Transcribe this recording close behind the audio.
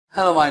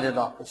Hello my dear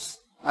doctors.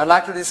 I'd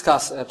like to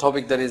discuss a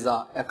topic that is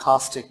the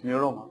acoustic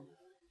neuroma.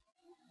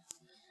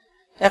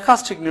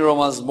 Acoustic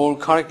neuromas, more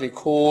correctly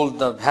called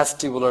the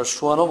vestibular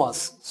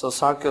schwannomas, so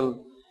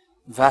circle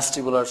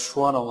vestibular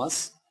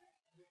schwannomas,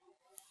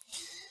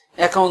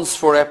 accounts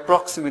for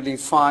approximately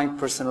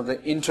 5% of the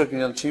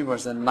intracranial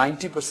tumors and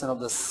 90% of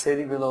the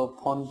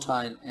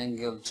cerebellopontine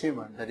angle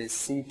tumor, that is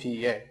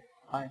CPA,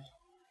 right?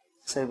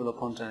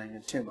 Cerebellopontine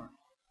angle tumor.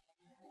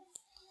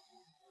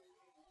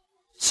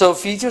 So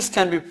features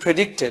can be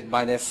predicted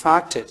by the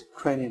affected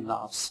cranial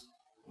nerves.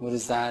 What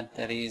is that?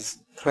 That is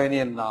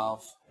cranial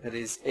nerve, that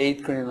is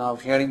 8th cranial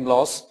nerve, hearing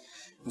loss,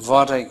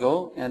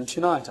 vertigo and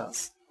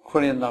tinnitus.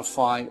 Cranial nerve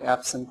 5,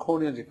 absent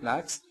corneal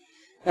reflex,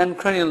 and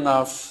cranial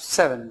nerve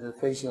 7, the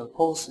facial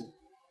pulsing.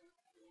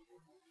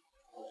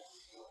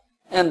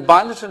 And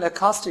bilateral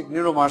acoustic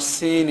neuroma are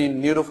seen in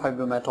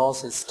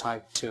neurofibromatosis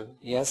type 2.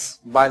 Yes,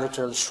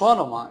 bilateral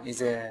schwannoma is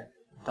a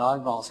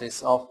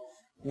diagnosis of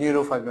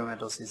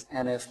neurofibromatosis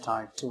NF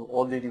type 2.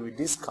 Already we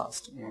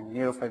discussed in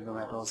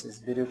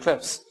neurofibromatosis video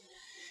clips.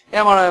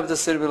 MRI of the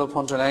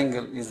cerebellopontine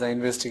angle is the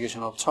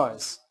investigation of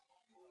choice.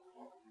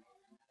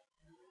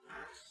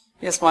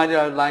 Yes, my dear,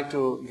 I would like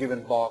to give a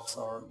box,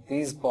 or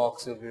these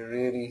box will be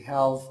really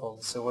helpful.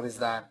 So what is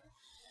that?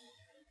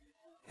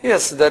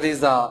 Yes, that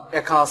is the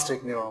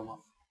acoustic neuroma.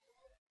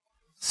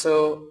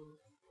 So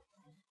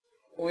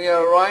we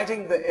are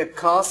writing the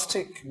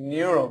acoustic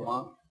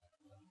neuroma.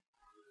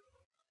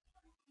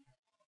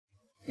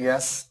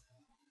 Yes.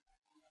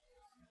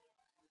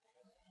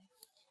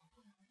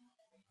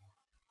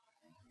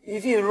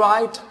 If you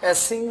write a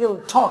single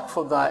talk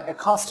for the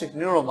acoustic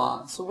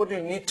neuroma, so what do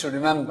you need to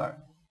remember?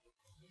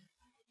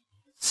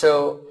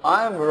 So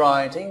I am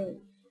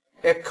writing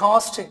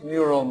acoustic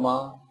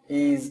neuroma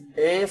is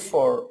A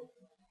for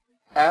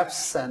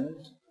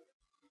absent,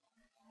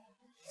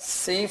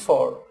 C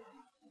for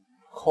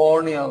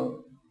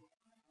corneal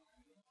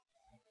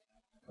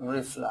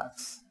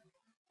reflex.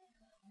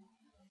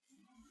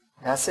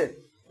 That's it.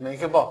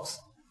 Make a box.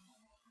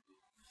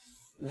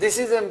 This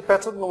is a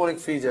pathognomonic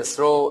feature.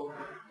 So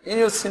in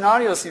your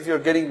scenarios, if you're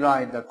getting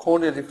right, the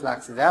corneal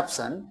reflex is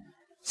absent.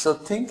 So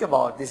think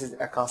about this is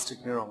acoustic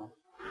neuroma.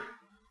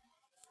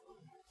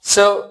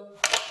 So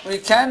we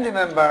can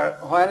remember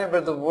whenever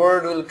the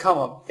word will come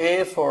up,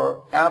 A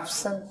for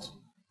absent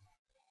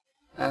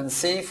and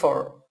C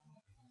for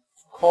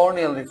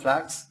corneal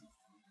reflex,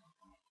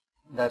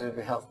 that will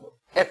be helpful.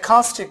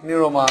 Acoustic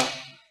neuroma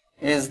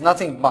is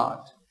nothing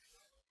but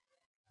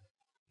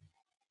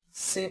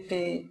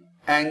CP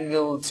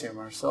angle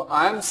tumor. So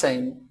I am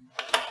saying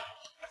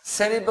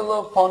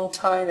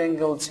cerebellopontine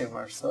angle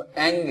tumor. So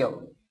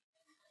angle.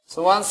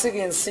 So once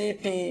again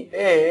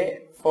CPA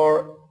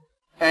for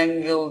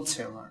angle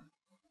tumor.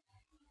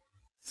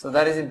 So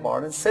that is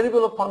important.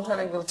 Cerebellopontine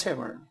angle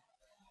tumor.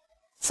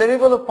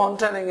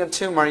 Cerebellopontine angle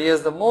tumor,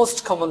 yes, the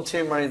most common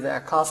tumor is the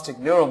acoustic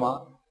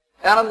neuroma.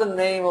 Another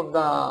name of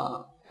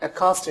the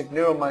acoustic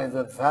neuroma is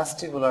the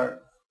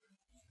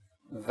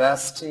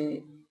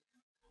vestibular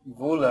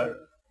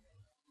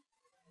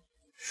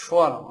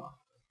schwannoma.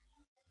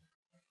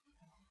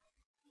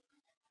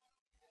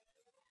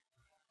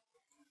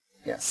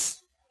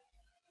 Yes.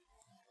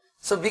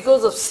 So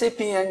because of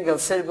CP angle,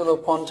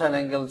 cerebellopontine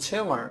angle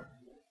tumor,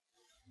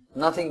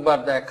 nothing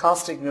but the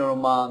acoustic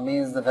neuroma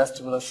means the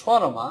vestibular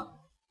schwannoma.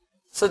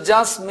 So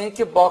just make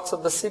a box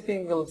of the CP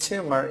angle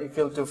tumor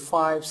equal to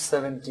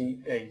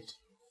 578.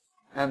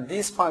 And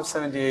these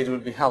 578 will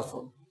be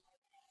helpful.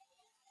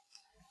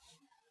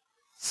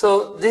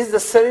 So this is the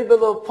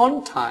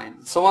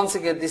cerebellopontine. So once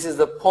again, this is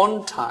the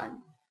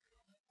pontine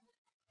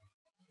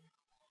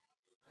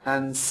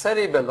and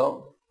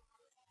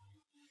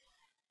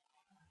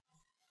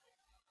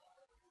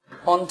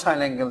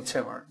cerebellopontine angle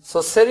tumor.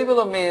 So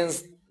cerebello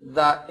means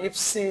the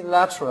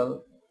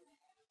ipsilateral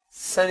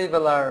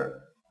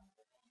cerebellar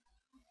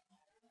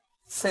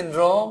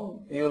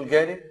syndrome, you will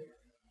get it,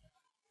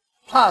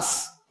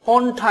 plus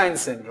pontine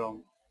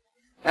syndrome.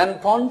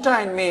 And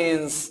pontine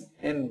means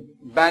in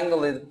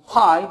Bengali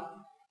pipe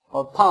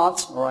or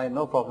part, alright,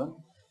 no problem.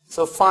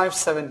 So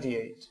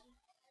 578.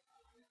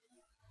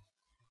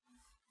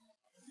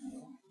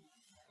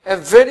 A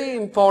very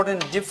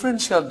important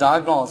differential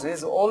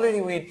diagnosis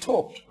already we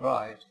talked,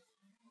 right?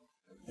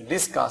 We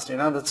discussed in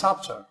another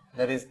chapter,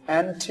 that is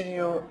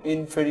anterior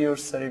inferior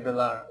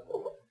cerebellar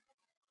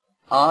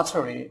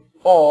artery,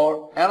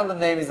 or another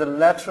name is the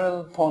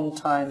lateral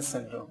pontine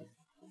syndrome.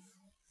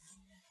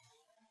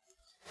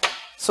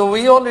 So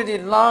we already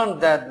learned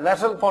that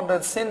lateral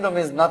pontine syndrome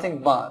is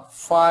nothing but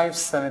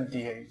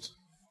 578.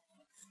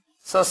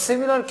 So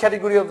similar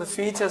category of the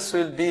features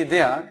will be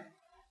there.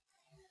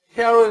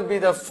 Here will be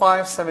the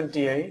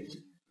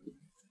 578,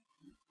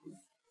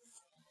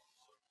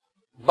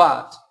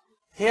 but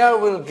here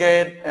we'll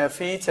get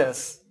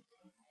features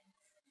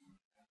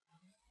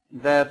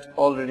that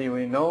already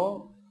we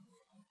know,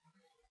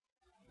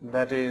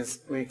 that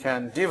is we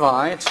can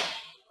divide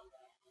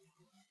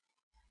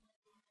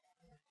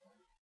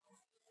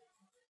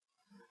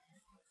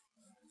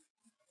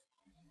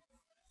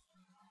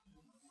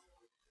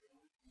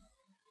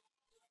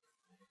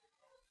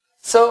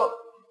So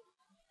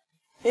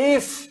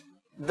if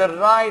the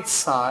right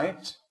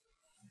side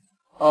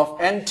of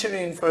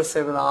anterior inferior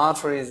cerebellar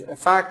artery is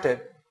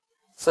affected,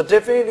 so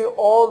definitely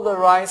all the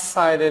right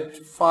sided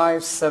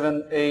 5,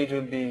 7, 8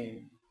 will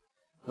be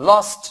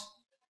lost,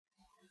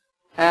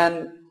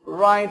 and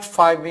right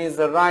 5 means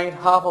the right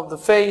half of the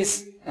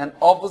face and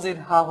opposite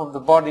half of the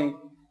body,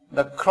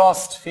 the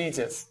crossed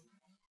features.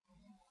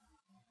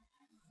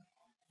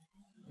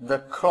 The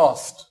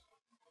crossed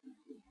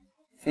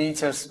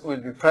features will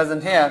be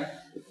present here.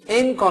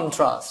 In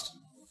contrast,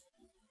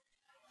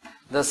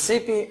 the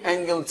CP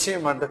angle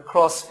tumor, the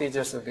cross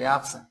features will be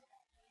absent.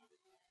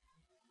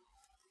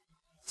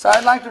 So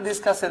I'd like to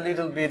discuss a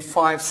little bit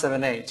 5,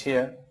 7, 8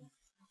 here.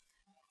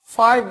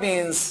 5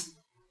 means,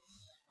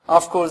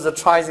 of course, the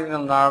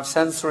trigeminal nerve,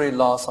 sensory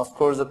loss, of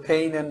course, the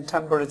pain and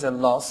temperature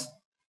loss.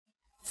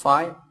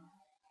 5.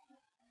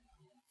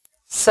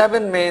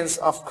 7 means,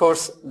 of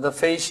course, the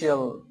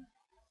facial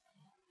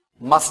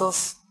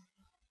muscles.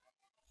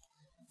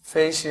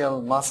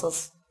 Facial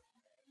muscles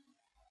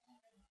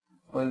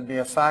will be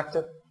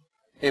affected,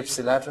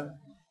 ipsilateral.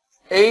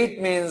 8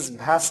 means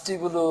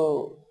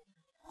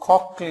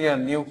vestibulocochlear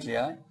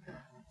nuclei.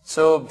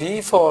 So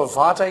V for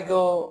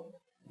vertigo,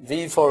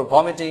 V for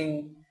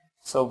vomiting.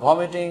 So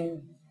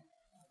vomiting,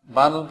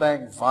 bundle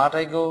back,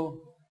 vertigo,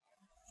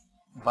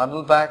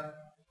 bundle back.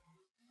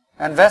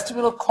 And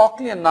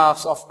vestibulocochlear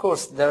nerves, of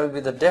course, there will be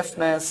the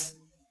deafness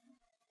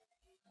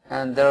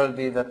and there will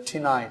be the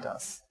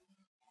tinnitus.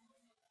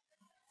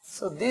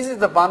 So this is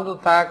the bundle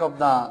pack of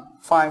the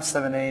 5,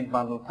 7, 8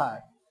 bundle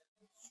pack.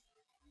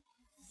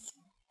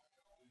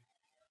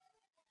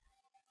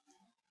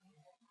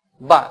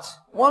 But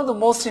one of the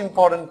most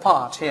important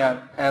part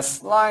here, a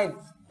slight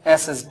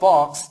SS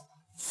box,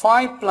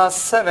 5 plus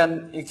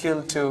 7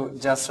 equal to,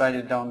 just write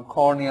it down,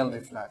 corneal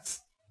reflex.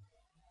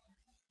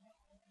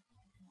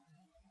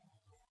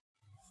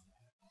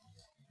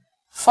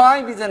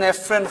 5 is an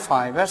efferent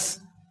fibers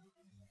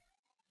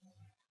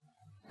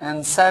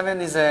and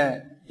 7 is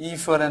a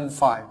efferent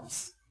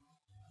fibers.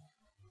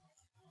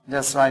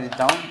 Just write it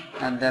down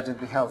and that will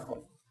be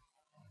helpful.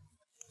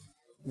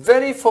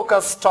 Very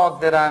focused talk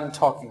that I am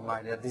talking,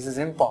 my dear. This is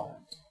important.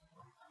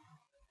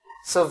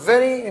 So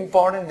very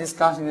important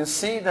discussion. You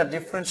see the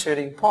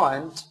differentiating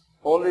point.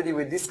 Already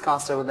we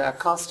discussed about the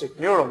acoustic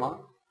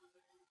neuroma.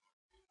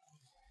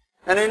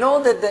 And we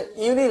know that the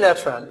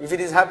unilateral, if it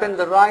is happened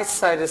the right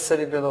sided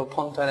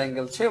cerebellopontine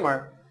angle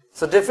tumor,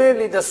 so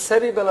definitely the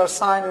cerebellar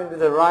sign will be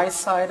the right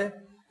sided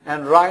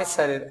and right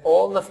sided.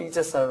 All the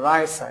features are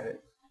right sided.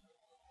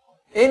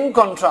 In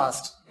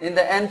contrast, in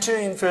the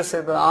anterior inferior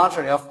cerebellar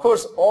artery, of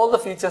course, all the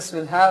features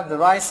will have the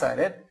right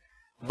sided,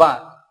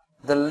 but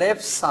the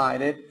left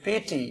sided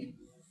PT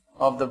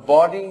of the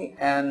body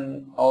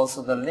and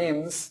also the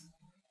limbs,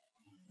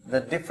 the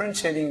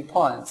differentiating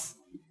points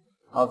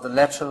of the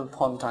lateral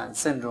pontine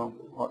syndrome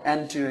or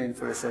anterior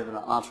inferior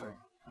cerebellar artery.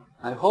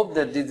 I hope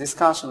that this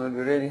discussion will be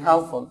really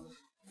helpful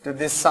to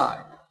this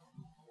side.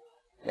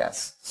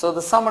 Yes. So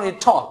the summary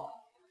talk.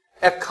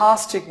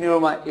 Acoustic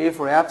neuroma, A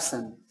for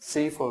absent,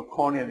 C for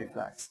corneal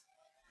reflex.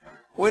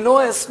 We know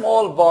a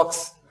small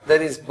box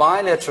that is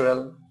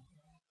bilateral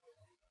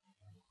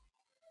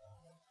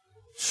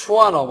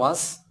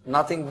schwannomas,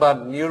 nothing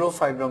but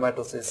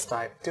neurofibromatosis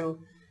type 2,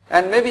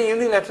 and maybe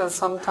unilateral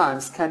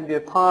sometimes can be a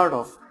part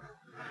of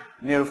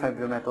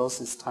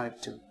neurofibromatosis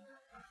type 2.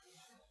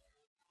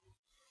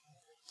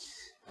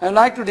 I would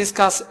like to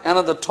discuss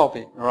another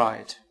topic,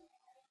 right?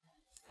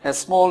 A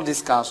small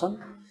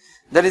discussion,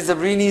 that is the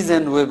Rinnes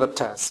and Weber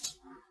test.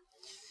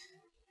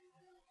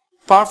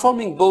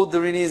 Performing both the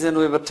Rinnes and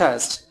Weber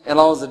test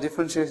allows the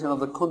differentiation of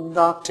the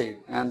conductive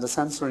and the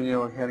sensory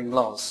neural hearing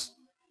loss.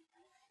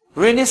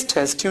 Rinnes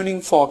test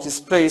tuning fork is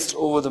placed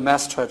over the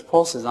mastoid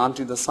process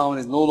until the sound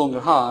is no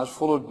longer heard,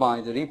 followed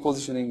by the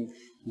repositioning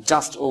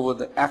just over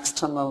the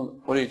external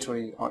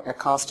auditory or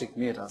acoustic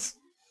meatus.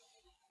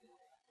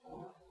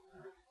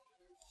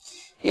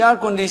 Air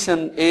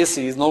condition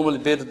AC is normally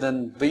better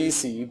than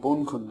BC,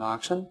 bone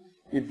conduction.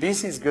 If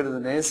BC is greater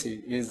than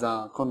AC, is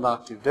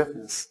conductive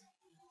deafness.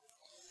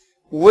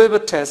 Weber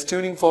test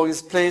tuning fork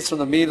is placed on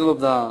the middle of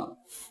the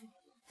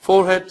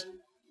forehead,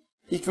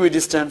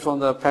 equidistant from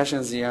the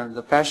patient's ear.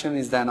 The patient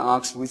is then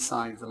asked which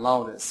side is the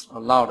loudest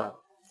or louder.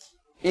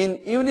 In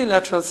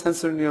unilateral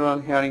sensory neural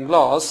hearing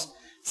loss,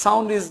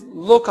 sound is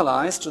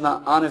localized to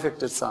the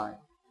unaffected side.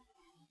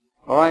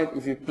 Alright,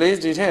 if you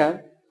placed it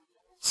here,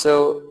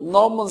 so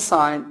normal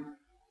side,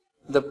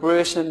 the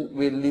patient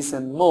will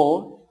listen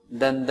more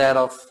than that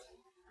of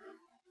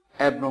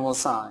abnormal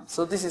side.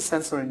 So this is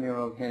sensory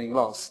neural hearing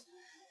loss.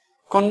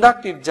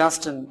 Conductive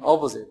just an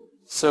opposite.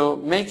 So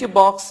make a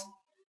box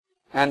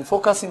and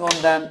focusing on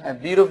them, a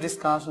bit of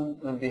discussion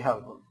will be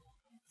helpful.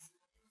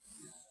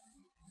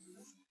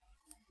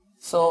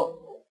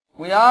 So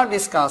we are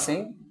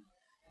discussing,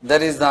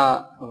 that is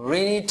the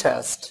Rinne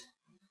test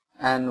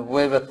and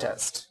Weber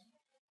test.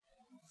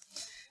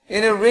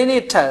 In a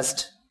Rinne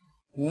test,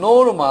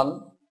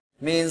 normal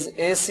means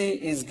AC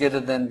is greater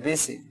than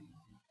BC.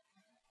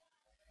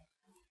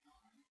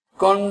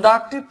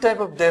 conductive type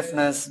of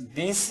deafness,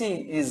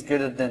 BC is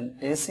greater than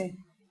AC.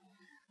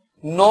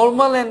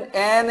 Normal and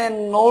N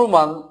and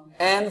normal,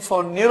 N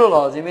for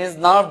neurology means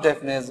nerve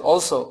deafness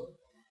also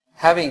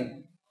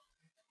having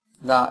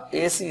the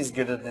AC is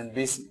greater than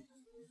BC.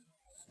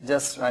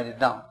 Just write it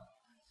down.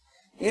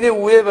 In a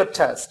Weber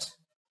test,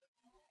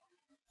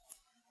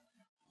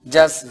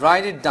 just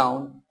write it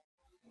down.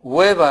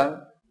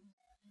 Weber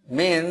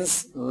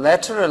means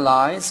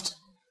lateralized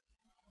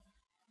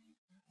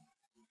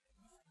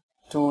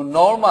to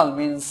normal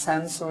means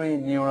sensory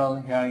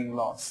neural hearing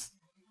loss.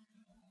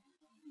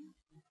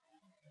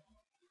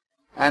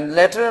 And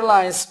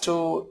lateralized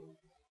to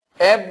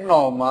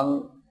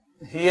abnormal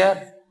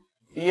here,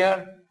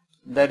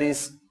 that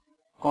is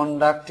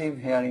conductive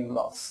hearing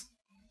loss.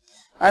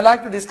 I'd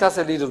like to discuss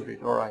a little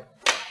bit, alright.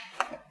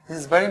 This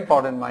is very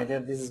important, my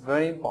dear, this is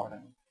very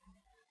important.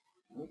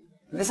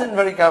 Listen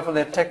very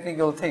carefully at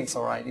technical things,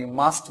 alright. You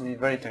must be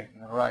very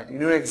technical, right?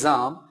 In your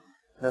exam,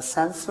 the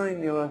sensory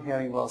neural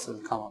hearing loss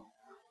will come up.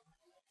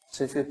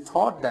 So if you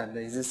thought that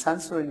there is a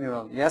sensory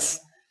neural, yes.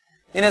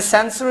 In a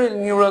sensory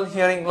neural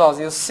hearing loss,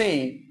 you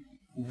see,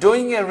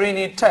 doing a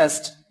Rinne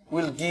test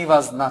will give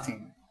us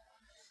nothing.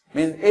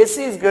 Means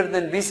AC is greater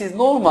than BC is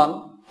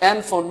normal,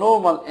 N for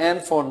normal, N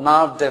for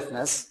nerve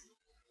deafness.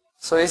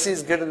 So AC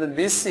is greater than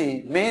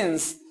BC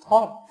means,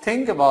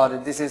 think about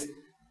it, this is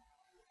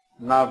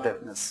nerve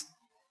deafness.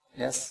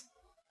 Yes.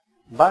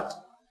 But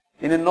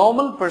in a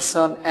normal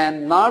person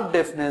and nerve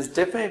deafness,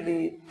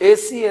 definitely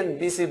AC and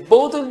BC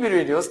both will be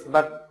reduced,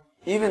 but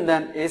even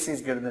then AC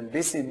is greater than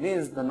BC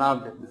means the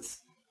nerve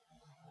deafness.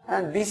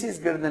 And BC is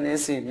greater than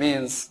AC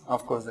means,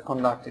 of course, the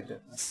conductive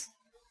deafness.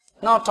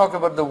 Now talk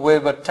about the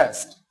Weber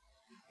test.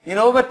 In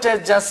Weber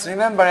test, just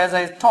remember as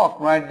I talk,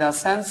 right, the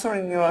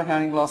sensory neural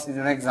hearing loss is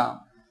an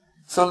exam.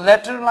 So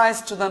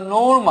lateralized to the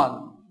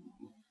normal,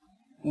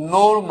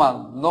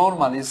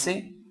 you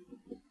see,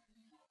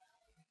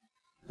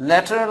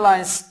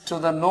 lateralized to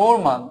the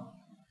normal,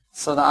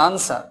 so the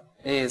answer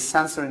is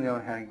sensory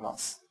neural hearing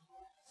loss.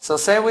 So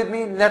say with me,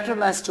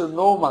 lateralized to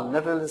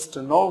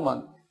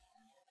normal,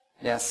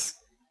 yes,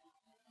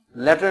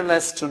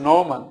 lateralized to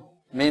normal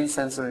means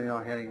sensory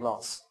neural hearing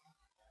loss.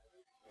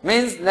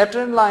 Means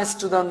lateralized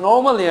to the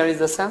normal ear is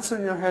the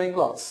sensory neural hearing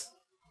loss.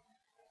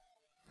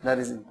 That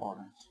is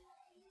important.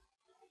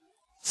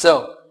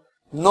 So,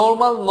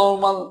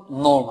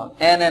 normal,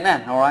 N and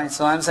N, alright.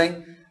 So I am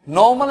saying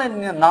normal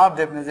and nerve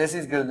deafness, AC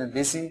is greater than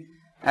BC,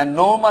 and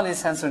normal is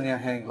sensory neural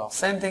hearing loss.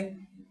 Same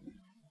thing.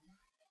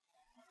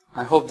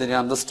 I hope that you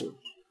understood.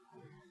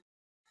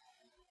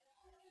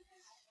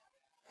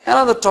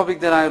 Another topic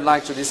that I would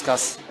like to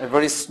discuss, a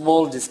very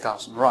small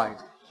discussion, right.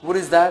 What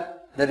is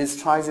that? That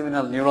is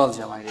trigeminal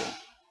neuralgia, my dear.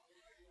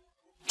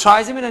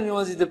 Trigeminal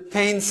neuralgia is the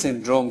pain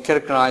syndrome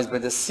characterized by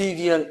the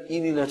severe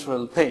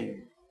unilateral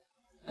pain.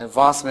 A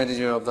vast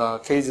majority of the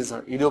cases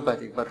are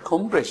idiopathic, but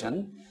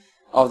compression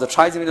of the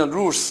trigeminal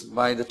roots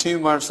by the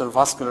tumors or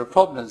vascular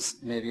problems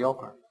may be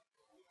occur.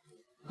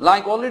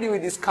 Like already we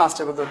discussed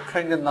about the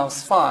cranial nerve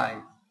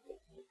 5.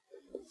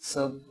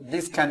 So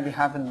this can be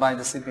happened by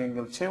the CP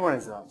angle tumor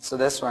as well. So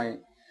that's why I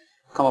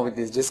come up with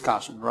this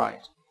discussion,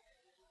 right.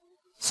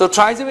 So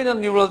trigeminal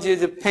neuralgia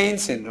is a pain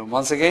syndrome.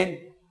 Once again,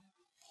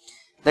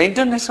 the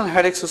International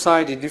Headache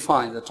Society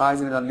defines the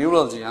trigeminal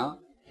neuralgia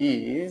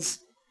is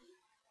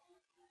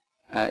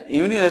a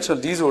unilateral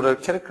disorder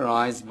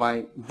characterized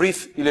by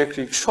brief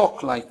electric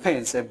shock-like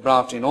pains,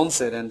 abrupt in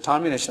onset and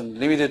termination,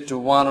 limited to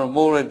one or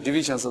more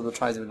divisions of the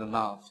trigeminal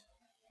nerve.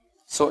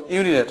 So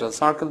unilateral,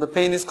 circle the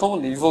pain is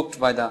commonly evoked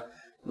by the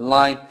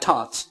light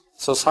touch.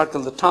 So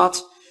circle the touch,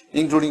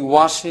 including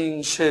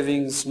washing,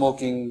 shaving,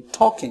 smoking,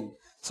 talking.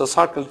 So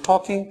circle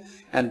talking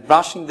and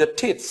brushing the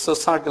teeth. So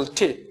circle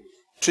teeth.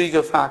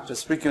 Trigger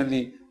factors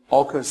frequently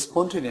occur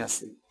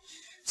spontaneously.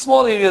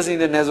 Small areas in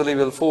the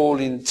nasolabial fold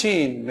in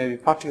chin may be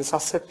particularly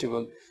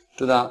susceptible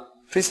to the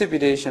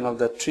precipitation of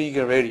the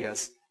trigger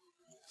areas.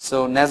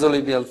 So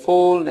nasolabial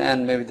fold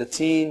and maybe the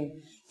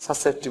chin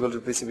susceptible to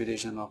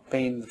precipitation of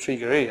pain in the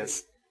trigger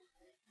areas.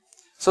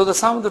 So the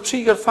some of the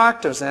trigger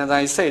factors, as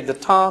I said, the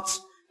touch,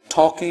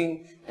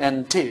 talking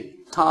and teeth.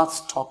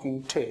 Touch,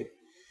 talking, teeth.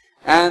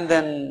 And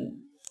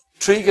then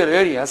trigger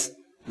areas,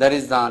 that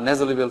is the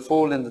nasolabial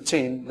fold and the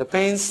chin, the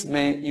pains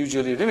may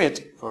usually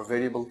remit for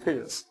variable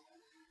periods.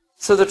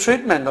 So the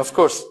treatment, of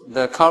course,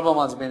 the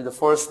carbamazepine is the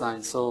first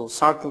line. So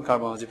circle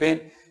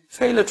carbamazepine,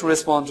 failure to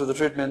respond to the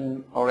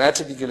treatment or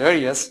atypical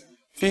areas,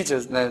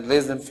 features that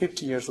less than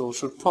 50 years old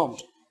should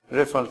prompt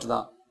referral to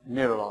the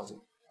neurologist.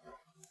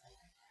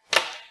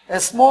 A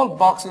small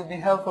box will be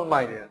helpful,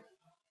 my dear.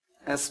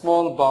 A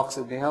small box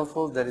will be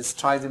helpful, that is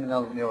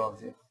trigeminal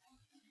neuralgia.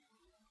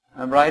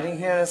 I'm writing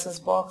here SS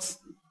box.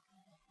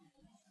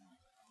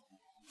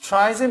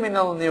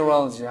 Trigeminal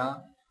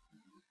neuralgia,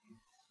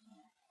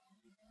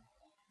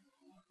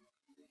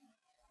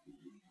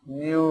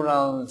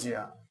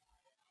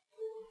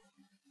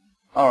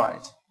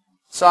 Alright.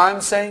 So I'm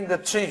saying the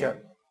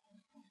trigger.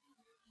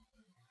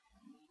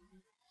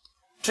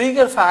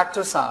 Trigger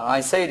factors are,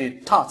 I said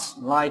it, touch,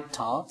 light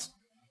touch.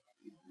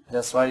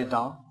 Just write it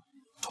down.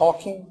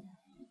 Talking,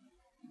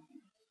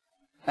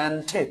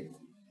 and teeth.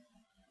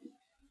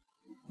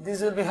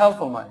 These will be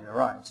helpful, my dear,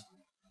 right?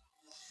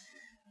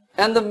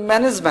 And the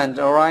management,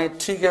 alright,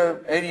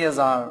 trigger areas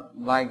are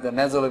like the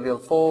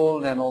nasolabial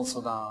fold and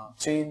also the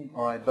chin,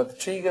 alright, but the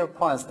trigger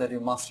points that you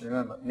must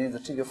remember, means the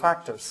trigger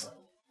factors.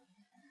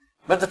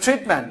 But the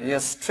treatment,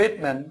 yes,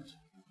 treatment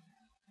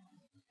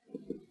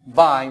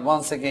by,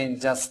 once again,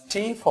 just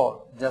T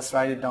for, just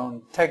write it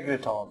down,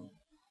 Tegretol.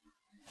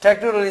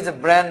 Tegretol is a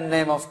brand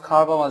name of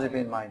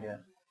carbamazepine, my dear.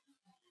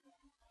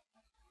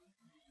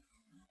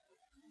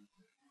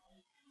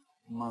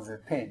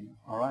 Mazepine,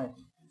 alright.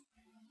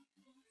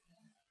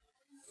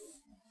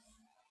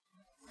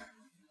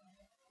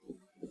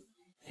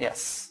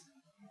 Yes.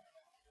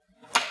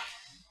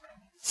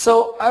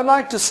 So I would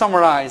like to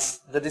summarize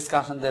the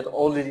discussion that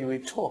already we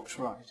talked,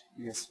 right?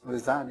 Yes, what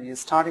is that?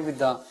 Yes, starting with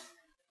the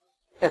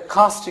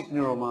acoustic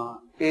neuroma,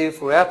 A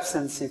for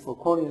absence, C for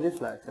corneal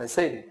reflex. I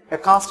said it.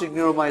 Acoustic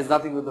neuroma is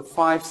nothing but the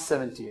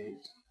 578.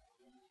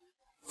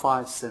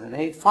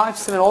 578.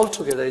 57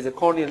 altogether is a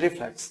corneal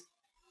reflex.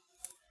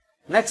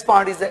 Next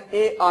part is the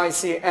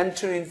AICA,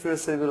 anterior inferior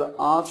cerebral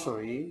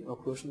artery,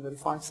 occlusion level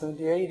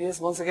 578, yes,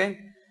 once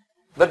again.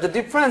 But the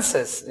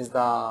differences is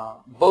the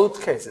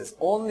both cases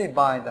only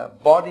by the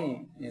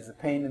body is the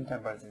pain and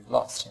temperature is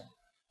lost here.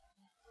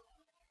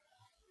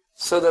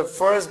 So the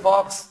first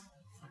box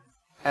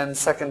and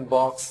second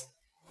box,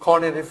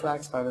 corneal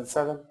reflex 5 and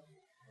 7.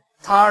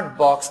 Third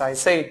box I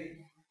said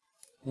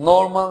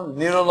normal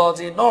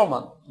neurology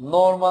normal,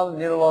 normal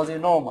neurology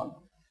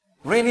normal.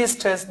 Rinnes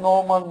test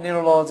normal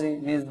neurology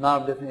means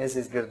nerve deafness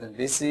is greater than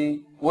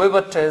BC.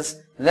 Weber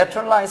test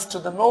lateralized to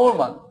the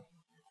normal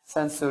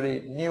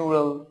sensory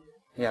neural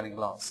hearing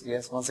loss.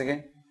 Yes, once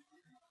again.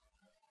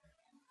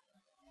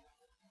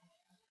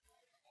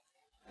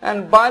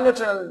 And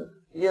bilateral,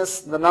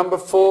 yes, the number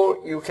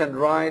 4 you can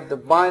write the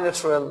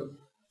bilateral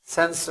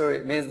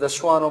sensory means the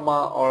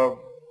schwannoma or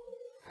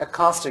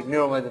acoustic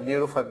neuroma, the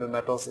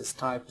neurofibromatosis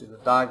type to the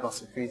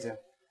diagnostic feature.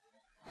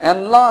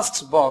 And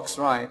last box,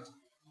 right,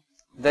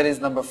 that is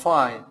number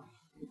 5.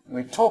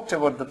 We talked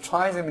about the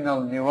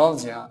trigeminal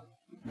neuralgia,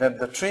 that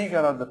the trigger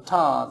of the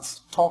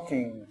thoughts,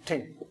 talking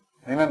teeth.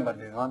 Remember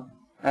this one.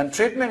 And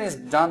treatment is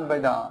done by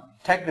the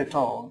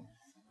Tegretol,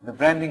 the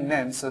branding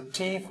name. So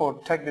T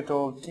for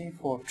Tegretol, T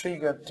for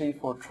trigger, T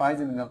for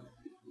trigeminal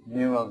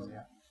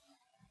neuralgia.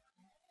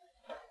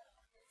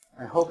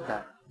 I hope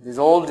that these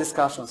all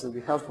discussions will be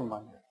helpful, my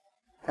dear.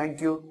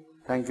 Thank you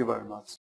very much.